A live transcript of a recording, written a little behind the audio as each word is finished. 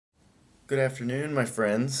Good afternoon, my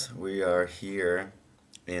friends. We are here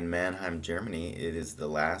in Mannheim, Germany. It is the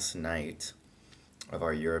last night of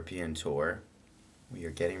our European tour. We are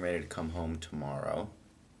getting ready to come home tomorrow.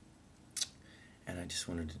 And I just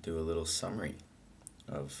wanted to do a little summary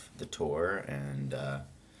of the tour and,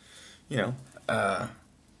 you know, uh,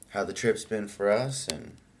 how the trip's been for us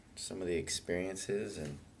and some of the experiences.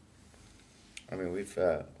 And I mean, we've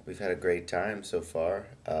had a great time so far.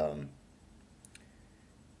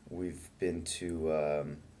 We've been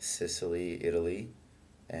to Sicily, Italy,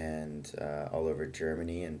 and all over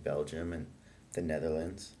Germany and Belgium and the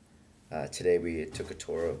Netherlands. Today we took a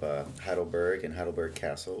tour of Heidelberg and Heidelberg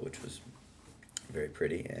Castle, which was very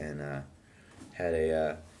pretty, and had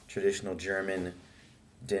a traditional German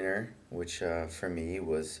dinner, which for me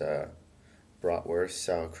was bratwurst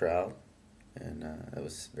sauerkraut, and it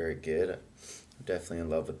was very good. I'm definitely in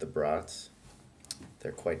love with the brats.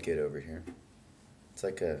 They're quite good over here. It's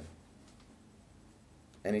like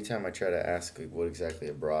anytime I try to ask like, what exactly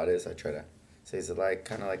a brat is, I try to say, is it like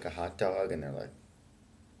kind of like a hot dog? And they're like,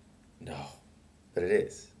 no, but it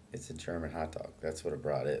is. It's a German hot dog. That's what a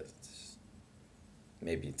brat is.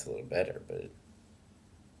 Maybe it's a little better, but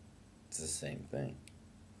it's the same thing.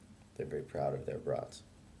 They're very proud of their brats,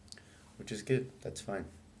 which is good. That's fine,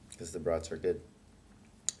 because the brats are good.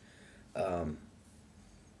 Um,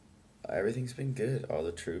 Everything's been good. All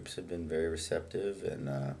the troops have been very receptive,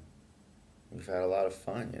 and we've had a lot of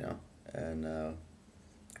fun, and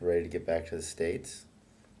ready to get back to the States.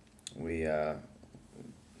 We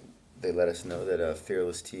They let us know that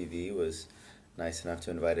Fearless TV was nice enough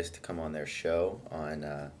to invite us to come on their show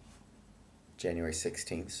on January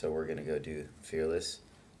 16th. So we're gonna go do Fearless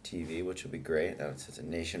TV, which will be great. It's a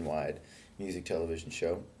nationwide music television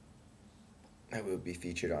show that we'll be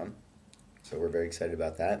featured on. So we're very excited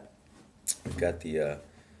about that. We've got the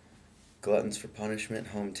Gluttons for Punishment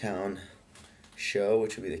hometown show,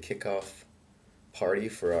 which will be the kickoff party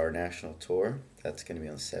for our national tour. That's going to be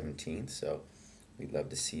on the 17th, so we'd love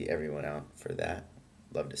to see everyone out for that.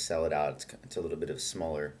 Love to sell it out. It's a little bit of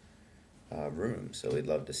smaller room, so we'd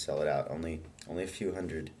love to sell it out. Only a few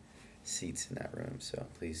hundred seats in that room, so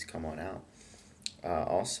please come on out.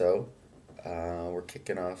 Also, we're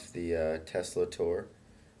kicking off the Tesla tour,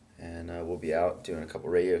 and we'll be out doing a couple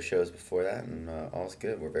radio shows before that, and all's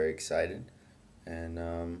good. We're very excited, and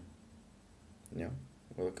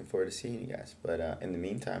we're looking forward to seeing you guys. But in the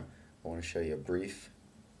meantime, I want to show you a brief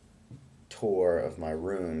tour of my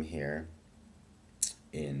room here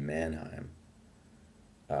in Mannheim,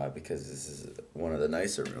 because this is one of the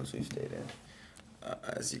nicer rooms we've stayed in.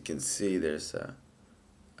 As you can see, there's the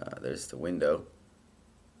window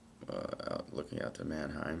looking out to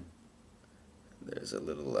Mannheim. There's a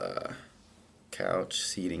little couch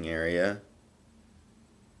seating area.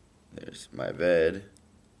 There's my bed.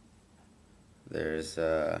 There's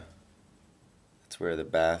that's where the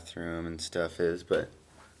bathroom and stuff is, but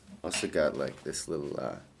also got like this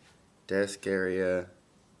little desk area,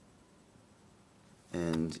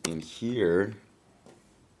 and in here,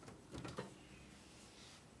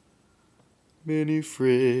 mini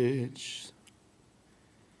fridge.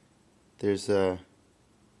 There's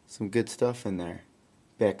some good stuff in there.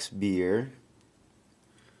 Beck's beer.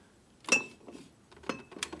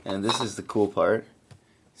 And this is the cool part.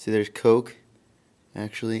 See, there's Coke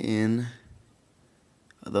actually in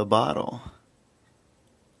the bottle.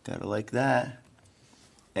 Gotta like that.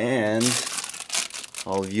 And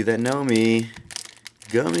all of you that know me,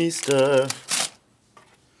 gummy stuff.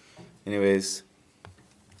 Anyways,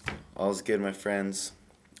 all's good, my friends.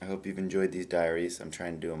 I hope you've enjoyed these diaries. I'm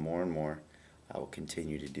trying to do them more and more. I will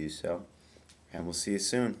continue to do so. And we'll see you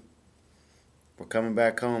soon. We're coming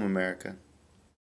back home, America.